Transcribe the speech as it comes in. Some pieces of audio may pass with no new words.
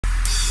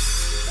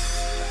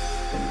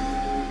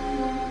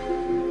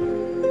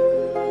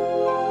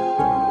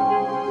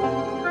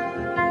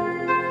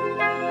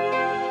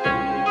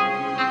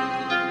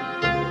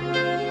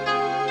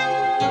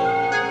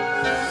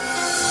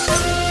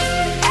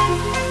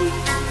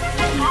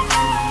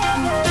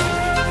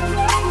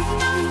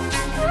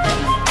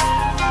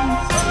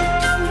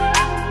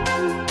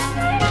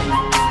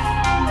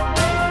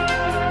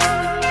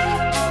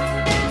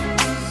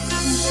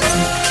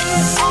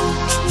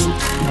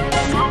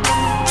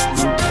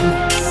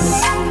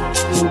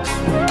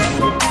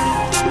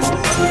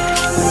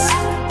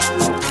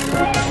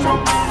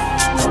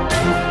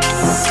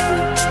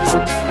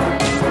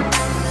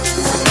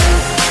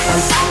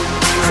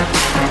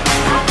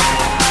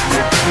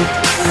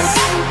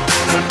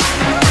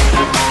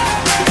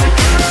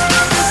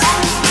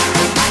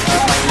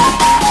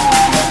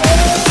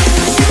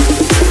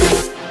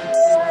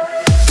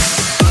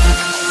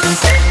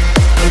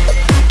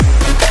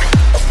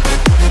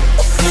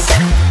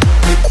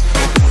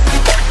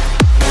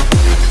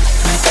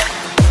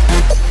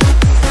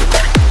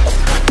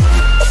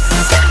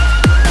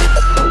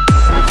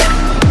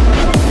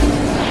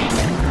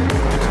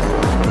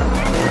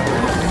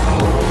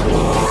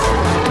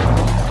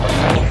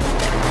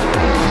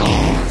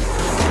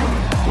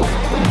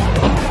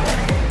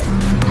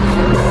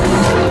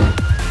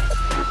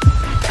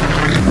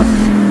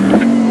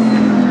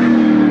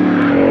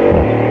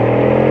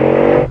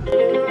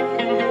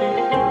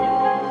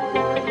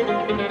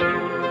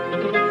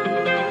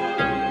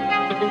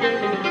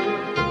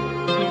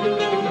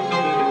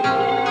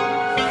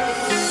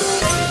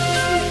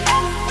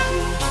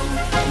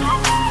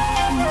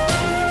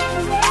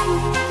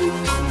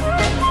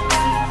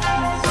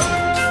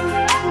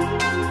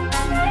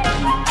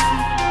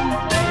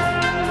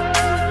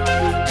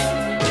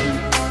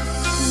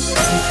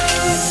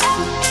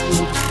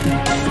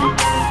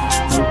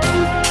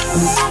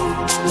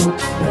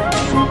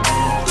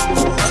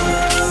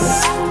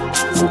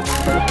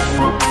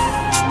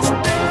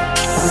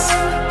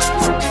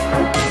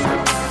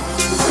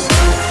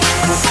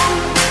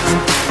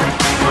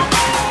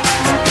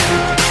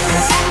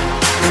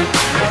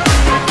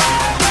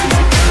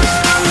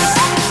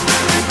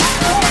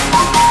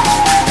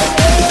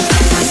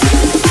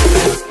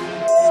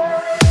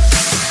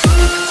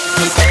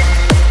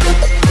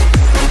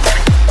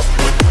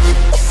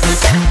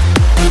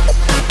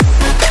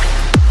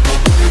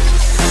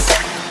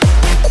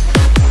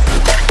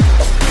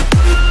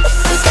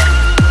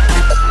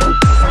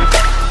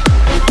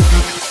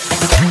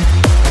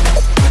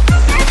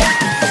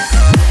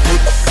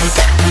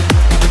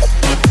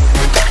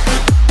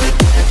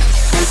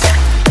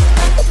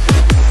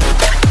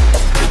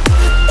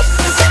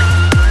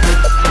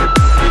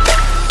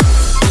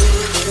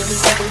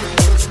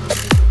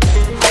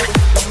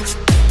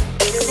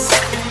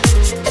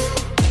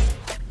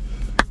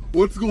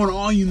What's going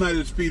on,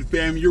 United Speed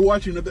fam? You're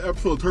watching another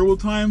episode of Turbo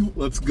Time.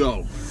 Let's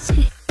go.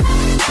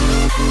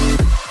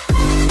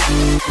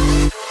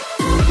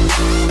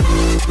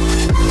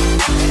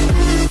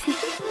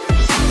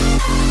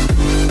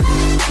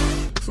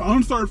 So I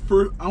want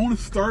to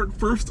start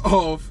first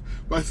off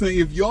by saying,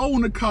 if y'all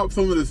want to cop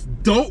some of this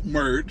dope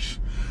merch,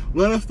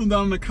 let us know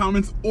down in the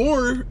comments,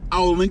 or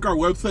I'll link our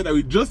website that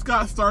we just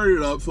got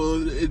started up. So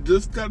it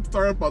just got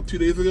started about 2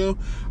 days ago.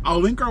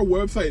 I'll link our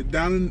website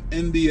down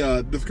in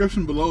the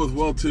description below as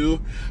well too.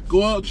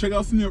 Go out, check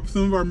out some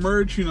of our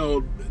merch. You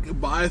know,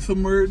 buy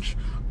some merch.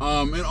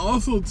 And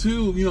also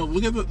too, you know,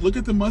 look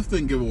at the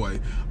Mustang giveaway.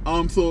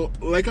 So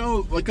like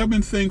I've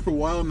been saying for a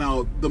while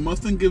now, the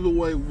Mustang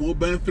giveaway will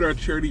benefit our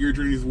charity Your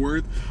Journey's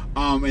Worth,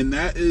 and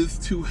that is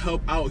to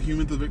help out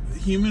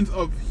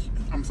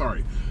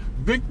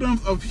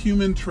victims of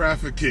human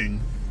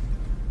trafficking.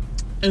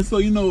 And so,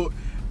 you know,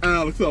 like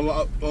I said, a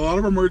lot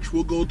of our merch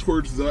will go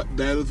towards that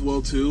as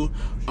well too.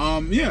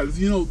 Yeah,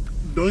 you know,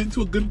 donate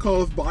to a good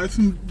cause, buy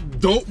some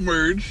dope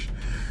merch,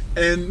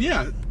 and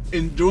yeah,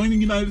 and join the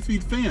United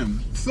Speed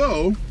fam.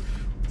 So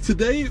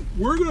today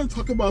we're going to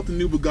talk about the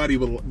new Bugatti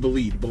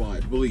Bolide,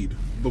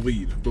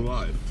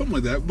 something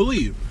like that,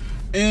 Bolide.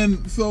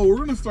 And so we're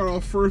going to start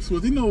off first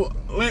with, you know,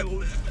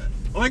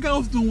 like I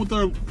was doing with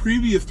our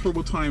previous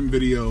Turbo Time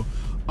video.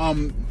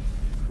 We're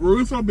going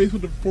to start based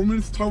with the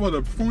performance, talk about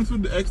the performance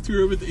with the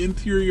exterior of it, the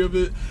interior of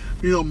it,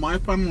 you know, my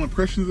final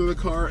impressions of the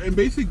car, and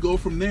basically go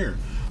from there.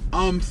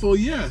 So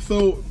yeah,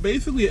 so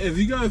basically, as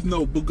you guys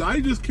know,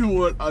 Bugatti just came out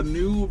with a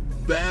new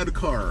bad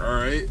car,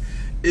 alright?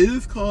 It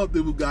is called the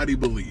Bugatti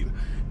Bolide.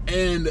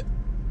 And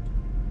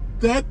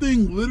that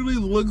thing literally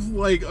looks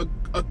like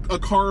a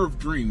car of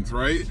dreams,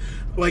 right?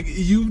 Like,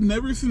 you've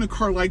never seen a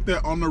car like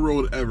that on the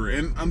road ever.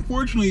 And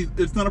unfortunately,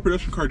 it's not a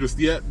production car just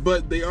yet,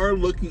 but they are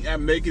looking at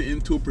making it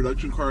into a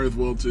production car as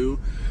well too.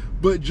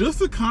 But just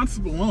the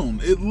concept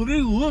alone, it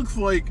literally looks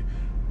like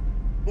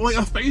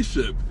a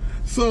spaceship.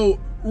 So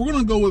we're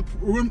gonna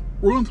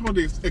talk about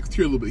the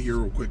exterior a little bit here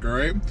real quick, all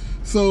right?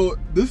 So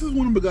this is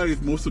one of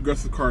Bugatti's most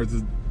aggressive cars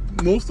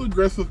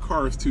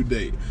to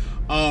date.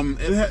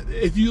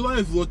 If you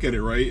guys look at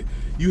it, right,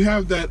 you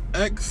have that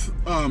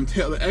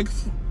the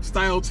X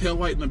style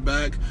taillight in the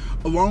back,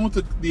 along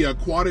with the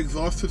quad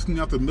exhaust system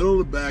out the middle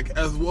of the back,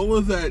 as well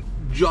as that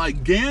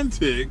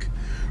gigantic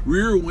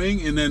rear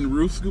wing and then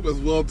roof scoop as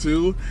well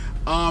too.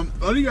 A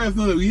lot of you guys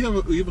know that we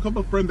have a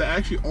couple of friends that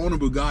actually own a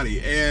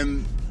Bugatti,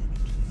 and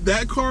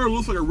that car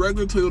looks like a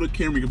regular Toyota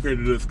Camry compared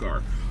to this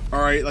car.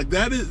 Alright, like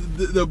that is,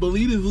 the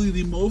Bolide is really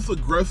the most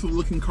aggressive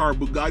looking car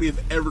Bugatti has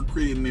ever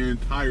created in their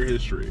entire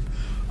history.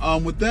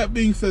 With that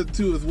being said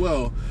too as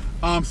well,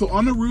 so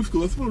on the roof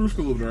scoop, let's put the roof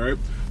scoop a little bit, alright?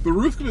 The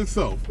roof scoop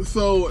itself,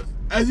 so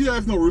as you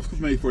guys know, roof scoop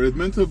is made for it. It's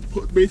meant to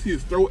basically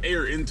throw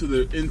air into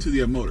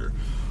the motor.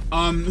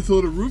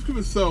 So the roof scoop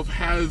itself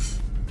has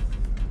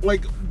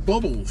like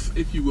bubbles,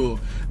 if you will,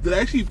 that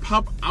actually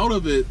pop out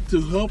of it to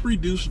help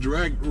reduce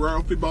drag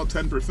roughly about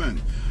 10%.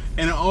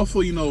 And it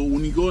also, you know,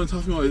 when you go and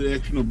toss them out, it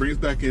actually, you know, brings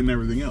back in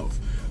everything else.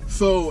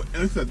 So,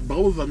 and I said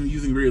bubbles I'm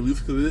using very loose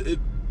because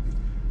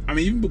I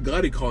mean, even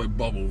Bugatti call it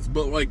bubbles,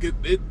 but like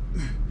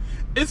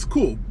it's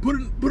cool. Put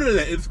it at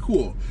that, it's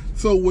cool.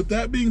 So with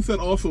that being said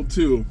also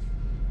too,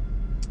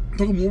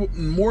 talking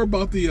more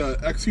about the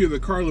exterior of the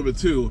car a little bit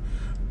too.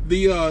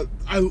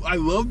 I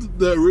loved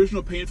the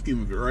original paint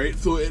scheme of it, right?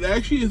 So it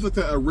actually is like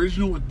the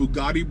original with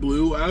Bugatti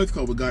blue. I always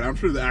call it Bugatti. I'm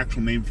sure the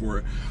actual name for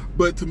it,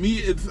 but to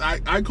me,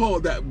 I call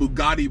it that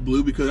Bugatti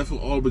blue because that's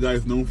what all Bugatti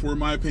is known for, in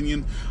my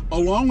opinion.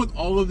 Along with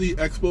all of the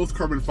exposed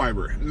carbon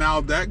fiber.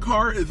 Now that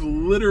car is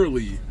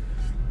literally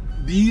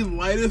the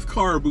lightest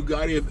car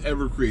Bugatti has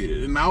ever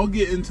created, and I'll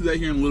get into that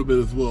here in a little bit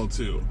as well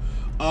too.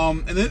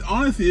 And it,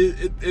 honestly,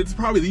 it's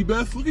probably the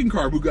best looking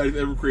car Bugatti's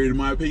ever created, in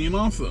my opinion.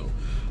 Also,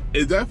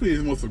 it definitely is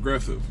the most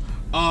aggressive.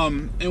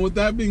 And with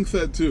that being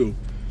said too,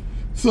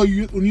 so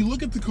when you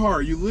look at the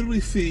car, you literally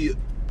see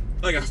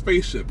like a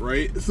spaceship,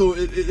 right? So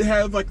it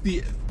has like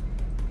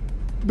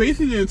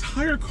basically the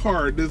entire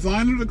car,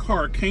 design of the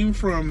car came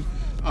from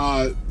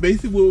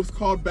basically what was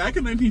called back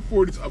in the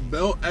 1940s a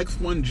Bell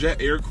X-1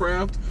 jet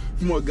aircraft,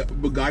 from what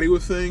Bugatti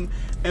was saying.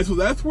 And so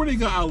that's where they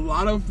got a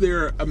lot of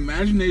their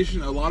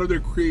imagination, a lot of their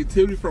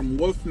creativity from,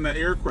 was from that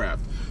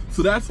aircraft.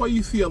 So that's why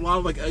you see a lot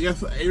of, like, I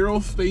guess,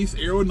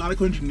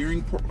 aeronautical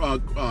engineering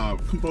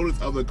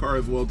components of the car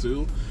as well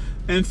too.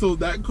 And so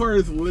that car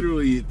is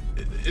literally,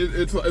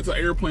 it's an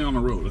airplane on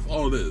the road. That's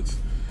all it is.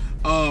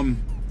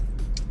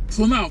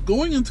 So now,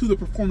 going into the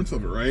performance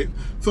of it, right?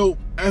 So,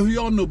 as we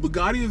all know,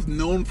 Bugatti is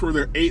known for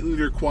their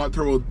 8-liter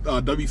quad-turbo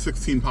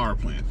W16 power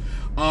plant.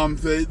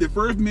 So they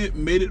first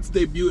made its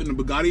debut in the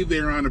Bugatti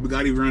Veyron, the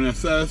Bugatti Veyron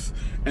SS,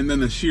 and then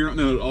the Chiron,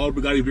 all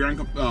Bugatti Veyron,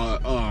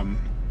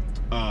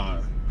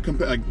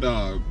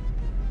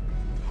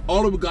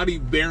 all the Bugatti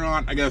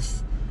Veyron, I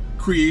guess,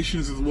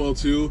 creations as well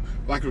too,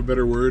 lack of a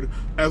better word,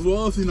 as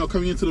well as, you know,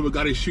 coming into the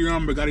Bugatti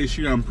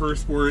Chiron Per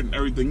Sport, and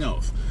everything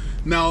else.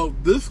 Now,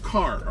 this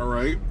car, all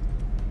right,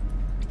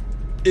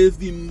 is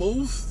the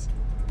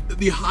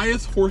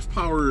highest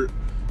horsepower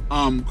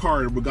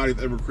car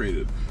Bugatti's ever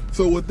created.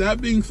 So with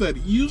that being said,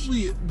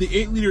 usually the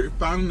 8-liter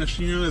found in the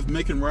Chiron is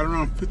making right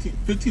around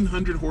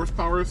 1,500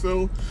 horsepower or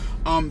so.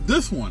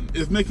 This one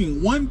is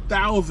making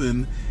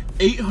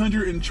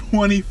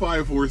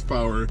 1,825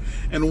 horsepower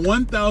and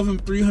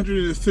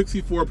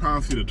 1,364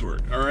 pound-feet of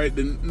torque. All right,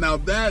 now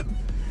that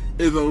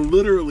is a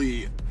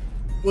literally,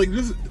 like,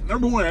 just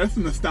number one, that's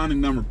an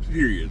astounding number,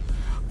 period.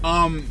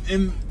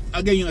 And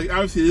again, like,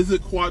 obviously this is a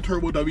quad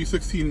turbo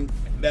W16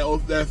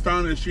 that's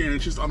found in the Chiron.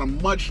 It's just on a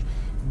much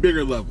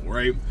bigger level,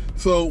 right?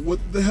 So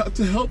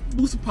to help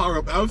boost the power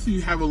up, obviously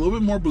you have a little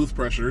bit more boost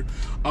pressure.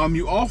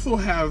 You also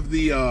have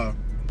the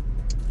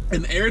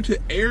an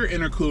air-to-air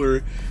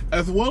intercooler,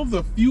 as well as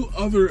a few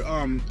other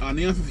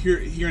nuances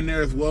here and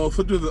there as well,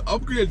 such as the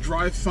upgraded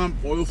dry sump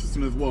oil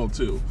system as well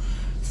too.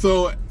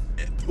 So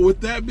with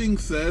that being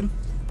said,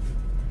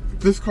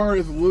 this car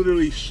is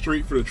literally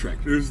straight for the track.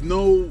 There's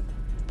no,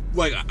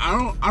 like,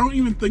 I don't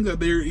even think that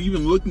they're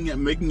even looking at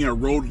making a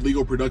road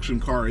legal production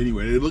car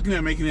anyway. They're looking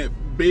at making it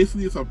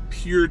basically as a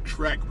pure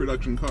track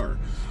production car.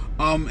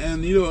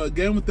 And you know,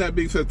 again, with that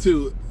being said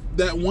too,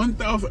 that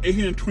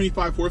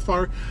 1,825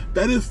 horsepower,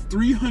 that is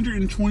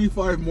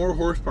 325 more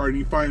horsepower than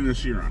you find in the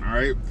Chiron. All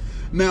right.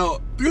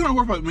 Now, 300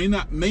 horsepower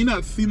may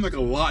not seem like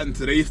a lot in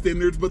today's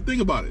standards, but think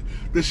about it.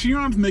 The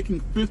Chiron's making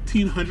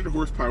 1,500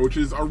 horsepower, which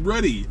is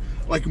already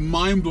like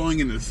mind-blowing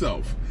in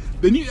itself.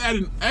 Then you add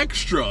an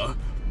extra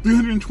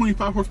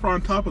 325 horsepower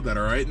on top of that.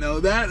 All right. Now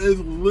that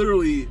is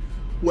literally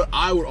what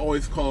I would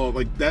always call,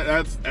 like,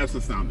 that's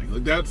astounding.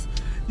 Like, that's,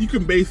 you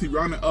can basically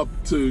round it up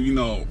to, you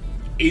know,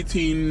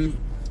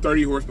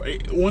 1,830 horsepower,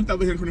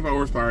 1,825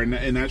 horsepower,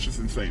 and that's just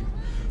insane.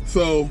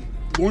 So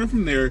going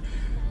from there,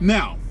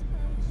 now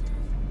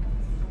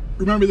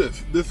remember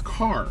this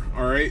car,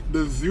 all right,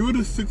 the 0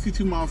 to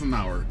 62 miles an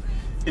hour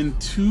in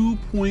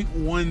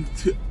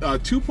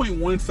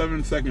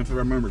 2.17 seconds, if I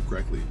remember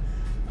correctly.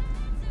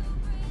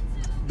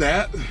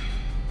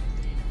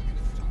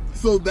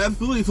 So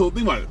that's literally, so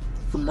think about it.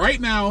 From right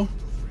now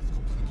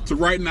to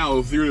right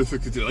now, 0 to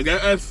 62. Like,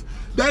 that's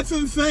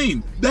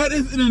insane. That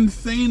is an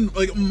insane,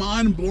 like,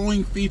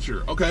 mind-blowing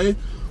feature, okay?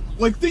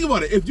 Like, think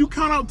about it. If you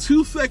count out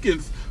 2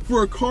 seconds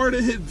for a car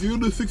to hit 0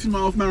 to 60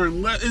 miles an hour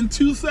in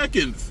 2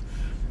 seconds,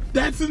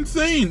 that's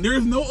insane.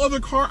 There's no other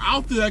car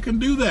out there that can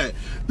do that.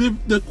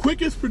 The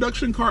quickest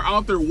production car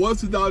out there was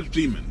the Dodge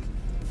Demon.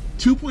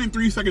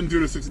 2.3 seconds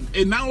 0 to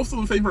 60. And now it's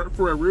still the same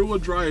for a rear-wheel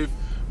drive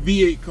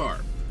V8 car.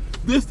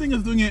 This thing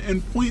is doing it in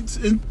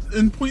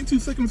 0.2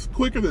 seconds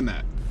quicker than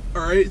that.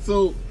 All right,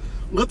 so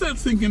let that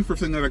sink in for a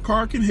second. That a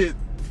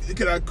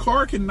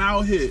car can now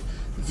hit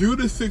 0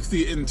 to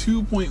 60 in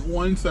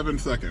 2.17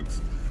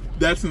 seconds.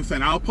 That's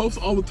insane. I'll post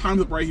all the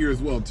times up right here as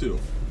well too.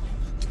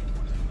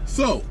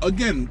 So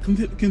again,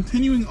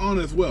 continuing on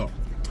as well.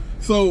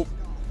 So,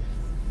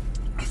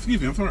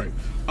 excuse me, I'm sorry.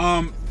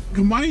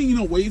 Combining, you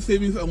know, weight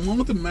savings along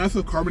with the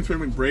massive carbon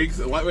ceramic brakes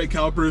and lightweight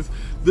calipers,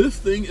 this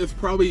thing is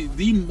probably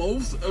the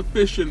most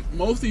efficient,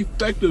 most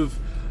effective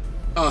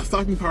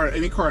stocking power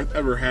any car has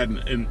ever had,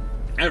 and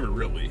ever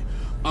really.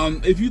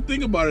 If you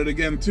think about it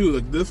again too,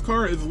 like, this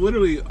car is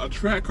literally a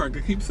track car,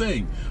 like I keep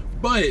saying,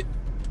 but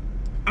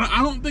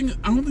I don't think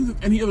there's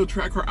any other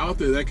track car out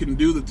there that can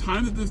do the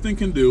time that this thing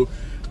can do.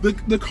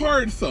 The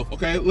car itself,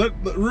 okay,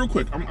 real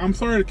quick, I'm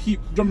sorry to keep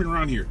jumping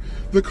around here.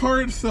 The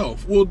car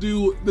itself will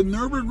do the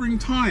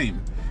Nürburgring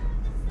time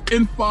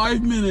in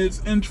 5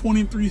 minutes and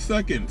 23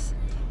 seconds.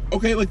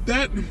 Okay, like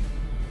that's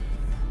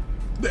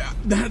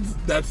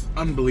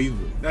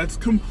unbelievable. That's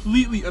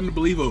completely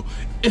unbelievable,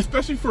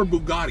 especially for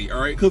Bugatti,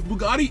 all right? Because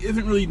Bugatti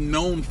isn't really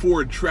known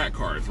for track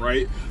cars,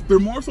 right? They're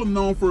more so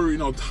known for, you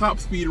know, top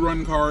speed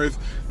run cars,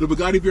 the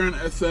Bugatti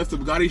Veyron SS, the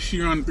Bugatti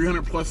Chiron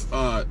 300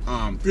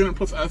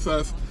 plus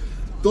SS.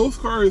 Those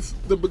cars,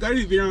 the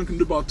Bugatti Veyron can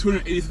do about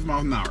 286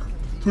 miles an hour.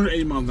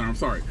 280 miles an hour, I'm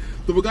sorry.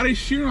 The Bugatti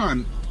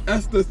Chiron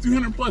SS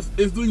 300 plus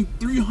is doing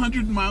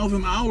 300 miles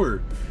an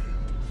hour.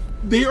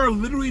 They are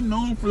literally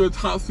known for the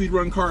top speed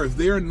run cars.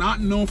 They are not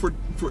known for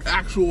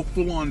actual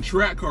full-on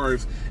track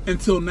cars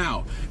until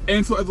now.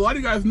 And so, as a lot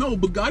of you guys know,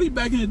 Bugatti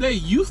back in the day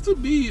used to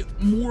be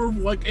more of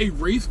like a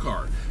race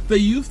car. They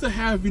used to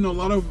have, you know, a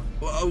lot of,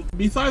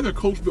 besides their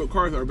coach-built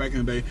cars that were back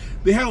in the day,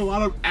 they had a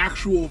lot of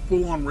actual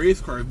full-on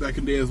race cars back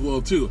in the day as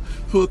well too.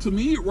 So to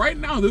me, right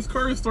now, this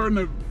car is starting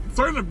to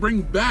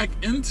bring back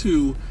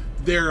into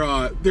their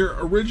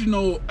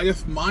original, I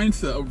guess,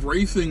 mindset of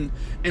racing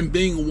and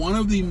being one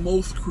of the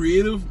most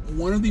creative,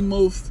 one of the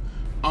most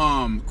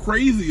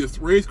craziest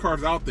race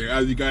cars out there,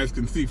 as you guys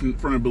can see from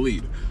front of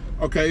Bolide.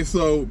 Okay,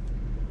 so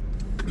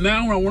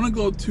now what I want to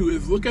go to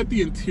is look at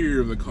the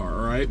interior of the car.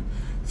 All right,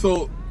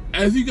 so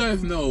as you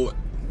guys know,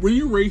 when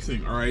you're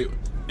racing, all right,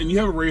 and you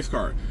have a race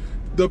car,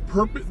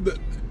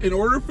 in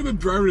order for the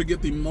driver to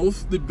get the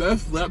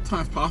best lap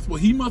times possible,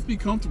 he must be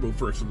comfortable,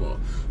 first of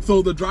all.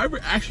 So the driver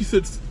actually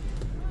sits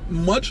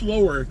much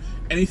lower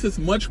and he sits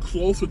much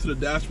closer to the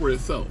dashboard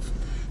itself.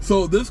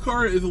 So this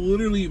car is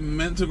literally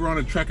meant to go on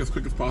a track as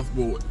quick as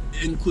possible,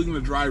 including the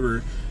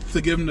driver,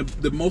 to give him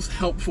the most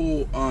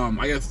helpful,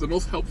 I guess, the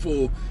most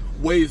helpful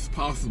ways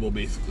possible,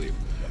 basically.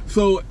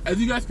 So as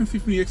you guys can see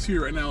from the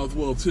exterior right now as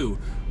well too,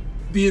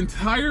 the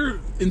entire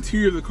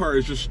interior of the car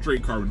is just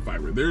straight carbon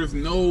fiber. There is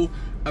no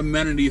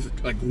amenities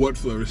like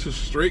whatsoever. It's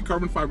just straight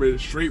carbon fiber,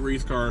 straight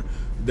race car.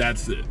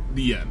 That's it.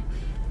 The end.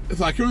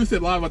 So I can't really say a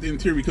lot about the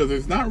interior because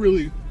there's not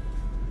really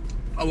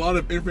a lot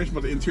of information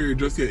about the interior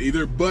just yet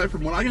either. But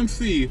from what I can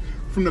see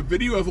from the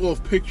video as well as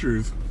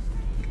pictures,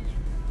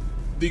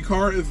 the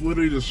car is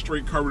literally just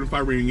straight carbon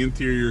fiber in the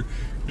interior.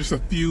 Just a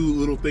few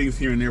little things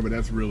here and there, but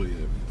that's really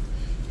it.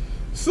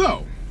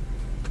 So,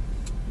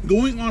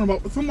 going on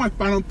about some of my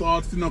final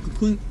thoughts, you know,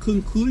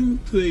 concluding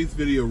today's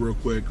video real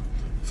quick.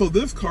 So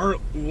this car,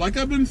 like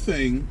I've been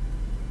saying,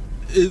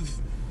 is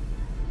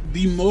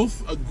the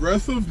most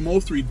aggressive,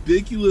 most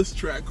ridiculous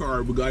track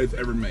car Bugatti's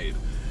ever made.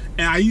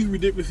 And I use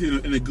ridiculous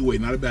in a good way,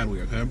 not a bad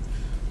way, okay?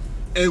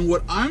 And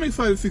what I'm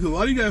excited to see, because a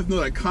lot of you guys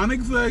know that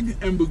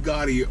Koenigsegg and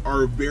Bugatti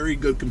are very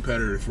good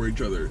competitors for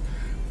each other.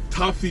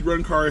 Top speed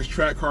run cars,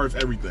 track cars,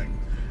 everything.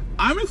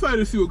 I'm excited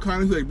to see what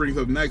Koenigsegg brings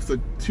up next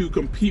to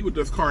compete with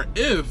this car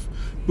if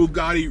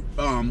Bugatti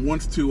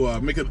wants to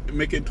make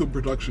it into a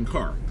production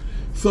car.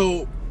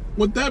 So,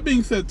 with that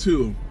being said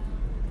too,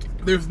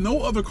 there's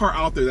no other car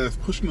out there that's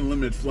pushing the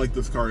limits like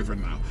this car is right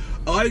now.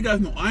 A lot of you guys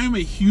know I am a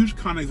huge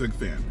Koenigsegg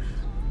fan.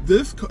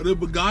 The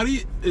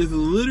Bugatti is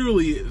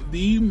literally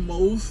the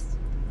most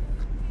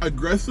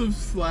aggressive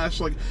slash,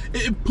 like,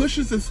 it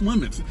pushes its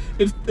limits.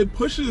 It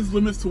pushes its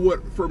limits to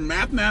what, for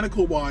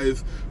mathematical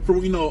wise,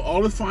 for, you know,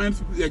 all the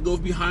science that goes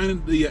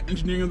behind the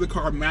engineering of the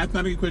car,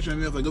 mathematical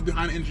equation that goes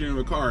behind the engineering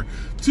of a car,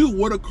 to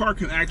what a car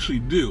can actually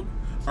do.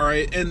 All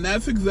right, and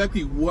that's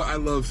exactly what I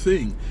love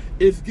seeing.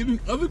 It's giving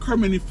other car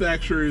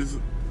manufacturers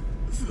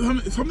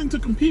something to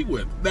compete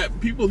with that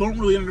people don't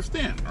really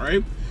understand. All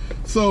right,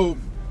 so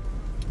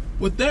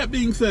with that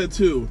being said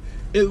too,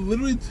 it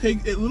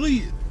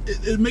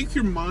makes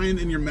your mind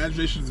and your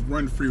imaginations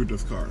run free with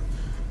this car.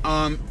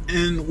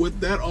 And with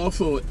that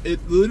also,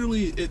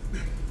 the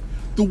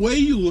way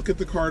you look at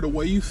the car, the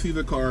way you see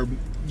the car,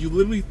 you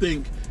literally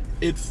think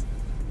it's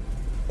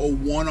a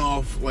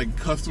one-off, like,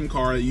 custom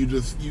car that you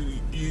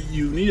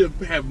need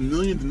to have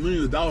millions and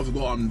millions of dollars to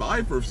go out and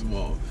buy, first of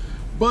all.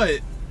 But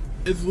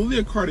it's literally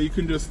a car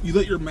that you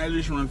let your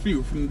imagination run free,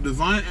 from the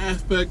design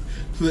aspect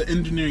to the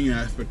engineering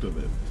aspect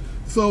of it.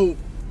 So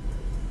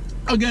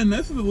again,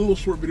 this is a little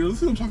short video.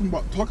 This is what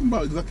I'm talking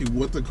about exactly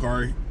what the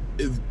car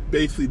is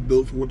basically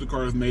built for, what the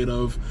car is made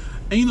of,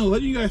 and, you know,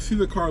 letting you guys see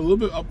the car a little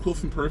bit up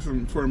close in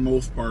person for the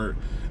most part,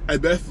 as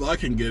best as I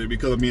can get it,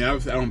 because I mean,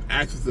 obviously I don't have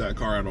access to that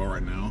car at all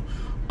right now.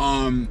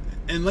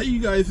 And let you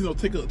guys, you know,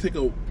 take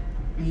a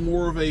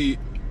more of a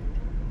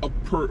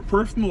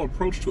personal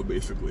approach to it,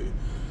 basically.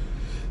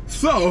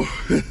 So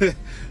to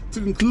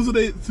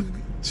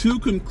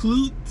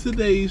conclude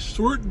today's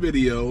short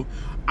video,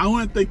 I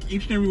want to thank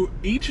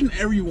each and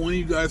every one of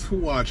you guys for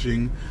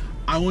watching.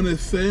 I want to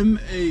send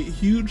a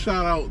huge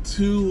shout out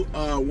to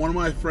one of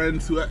my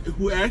friends who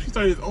actually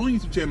started his own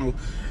YouTube channel.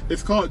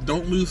 It's called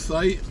Don't Lose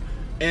Sight,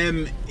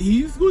 and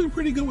he's doing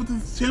pretty good with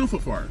his channel so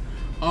far.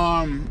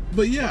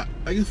 But yeah,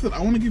 like I said,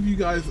 I want to give you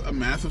guys a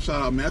massive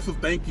shout out, massive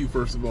thank you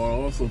first of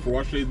all, also for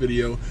watching today's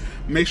video.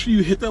 Make sure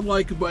you hit that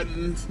like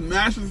button,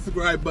 smash the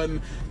subscribe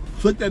button,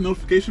 click that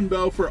notification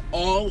bell for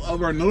all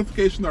of our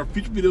notifications, our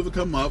future videos will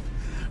come up.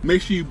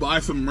 Make sure you buy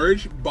some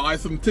merch, buy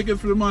some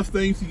tickets for the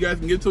Mustangs so you guys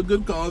can get to a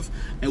good cause,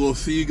 and we'll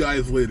see you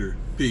guys later.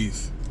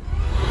 Peace.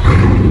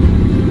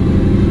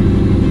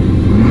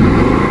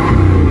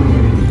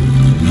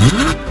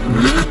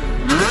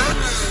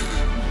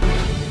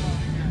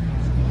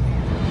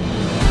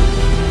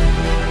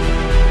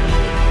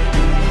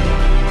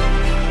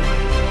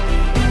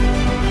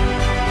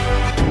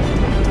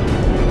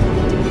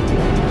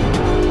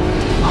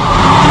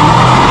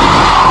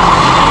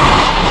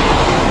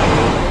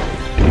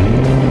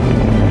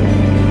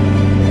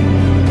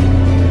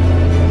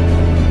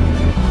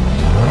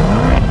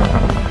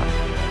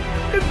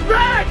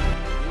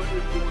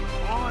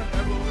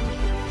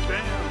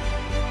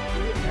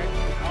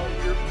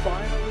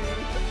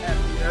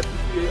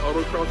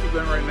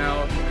 Right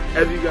now,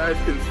 as you guys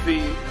can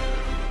see,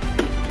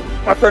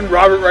 my friend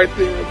Robert right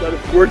there got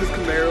his gorgeous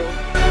Camaro.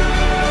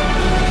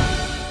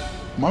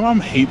 My mom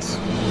hates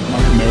my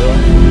Camaro.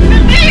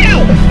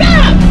 Ow!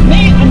 Stop!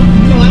 Man,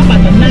 I'm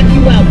about to knock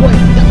you out, boy.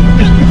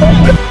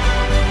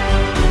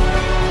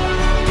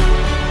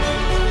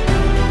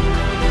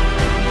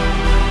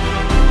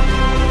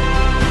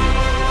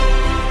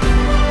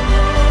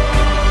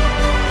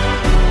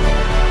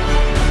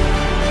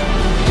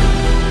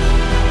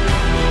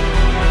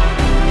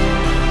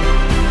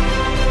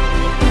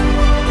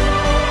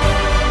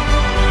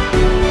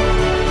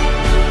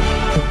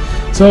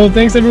 So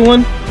thanks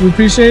everyone, we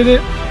appreciate it.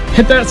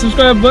 Hit that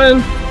subscribe button,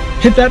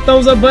 hit that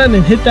thumbs up button,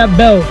 and hit that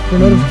bell for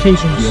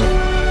notifications.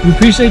 Yep. We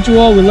appreciate you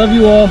all, we love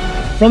you all.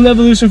 From the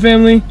Evolution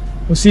family,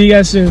 we'll see you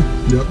guys soon.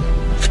 Yep.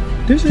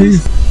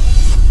 Peace.